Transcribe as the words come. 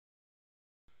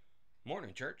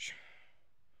Morning, church.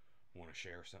 I want to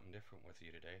share something different with you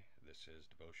today. This is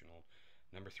Devotional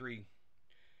number 3.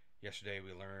 Yesterday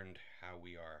we learned how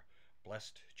we are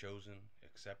blessed, chosen,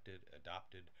 accepted,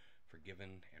 adopted,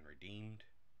 forgiven, and redeemed.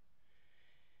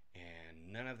 And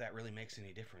none of that really makes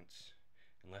any difference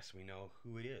unless we know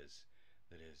who it is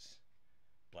that is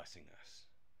blessing us,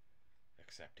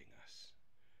 accepting us,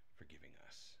 forgiving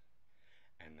us.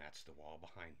 And that's the wall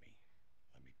behind me.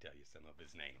 Let me tell you some of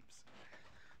his names.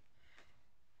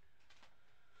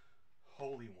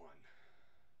 Holy One,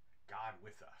 God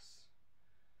with us,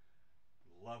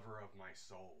 lover of my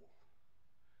soul,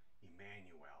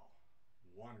 Emmanuel,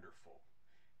 wonderful,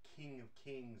 King of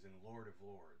kings and Lord of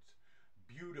lords,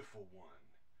 beautiful one,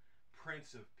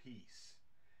 Prince of peace,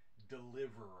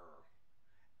 deliverer,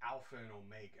 Alpha and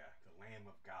Omega, the Lamb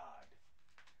of God,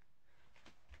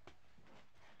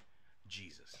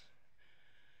 Jesus.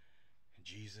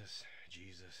 Jesus,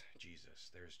 Jesus,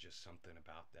 Jesus. There's just something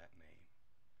about that name.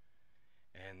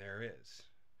 And there is.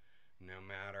 No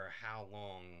matter how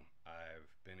long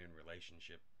I've been in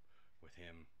relationship with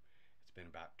him, it's been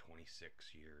about 26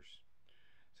 years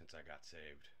since I got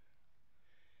saved.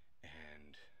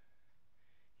 And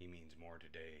he means more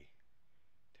today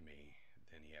to me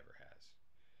than he ever has.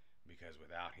 Because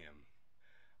without him,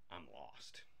 I'm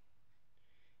lost.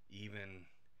 Even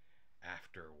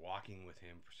after walking with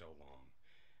him for so long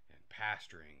and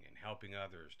pastoring and helping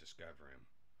others discover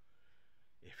him,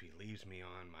 if he leaves me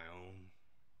on my own,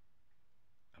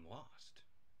 I'm lost.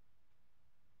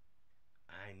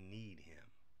 I need him.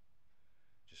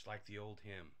 Just like the old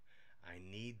hymn, I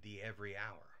need thee every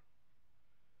hour.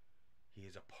 He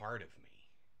is a part of me.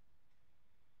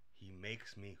 He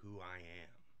makes me who I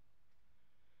am.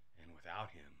 And without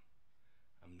him,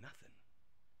 I'm nothing.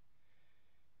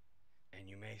 And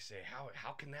you may say,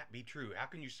 how can that be true? How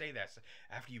can you say that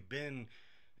after you've been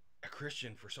a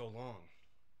Christian for so long?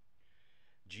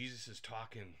 Jesus is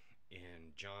talking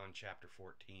in John chapter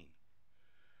 14.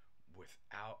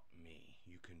 Without me,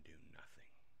 you can do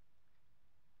nothing.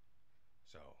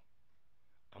 So,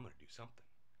 I'm going to do something.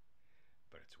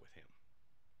 But it's with him.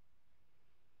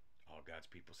 All God's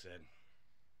people said,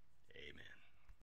 amen.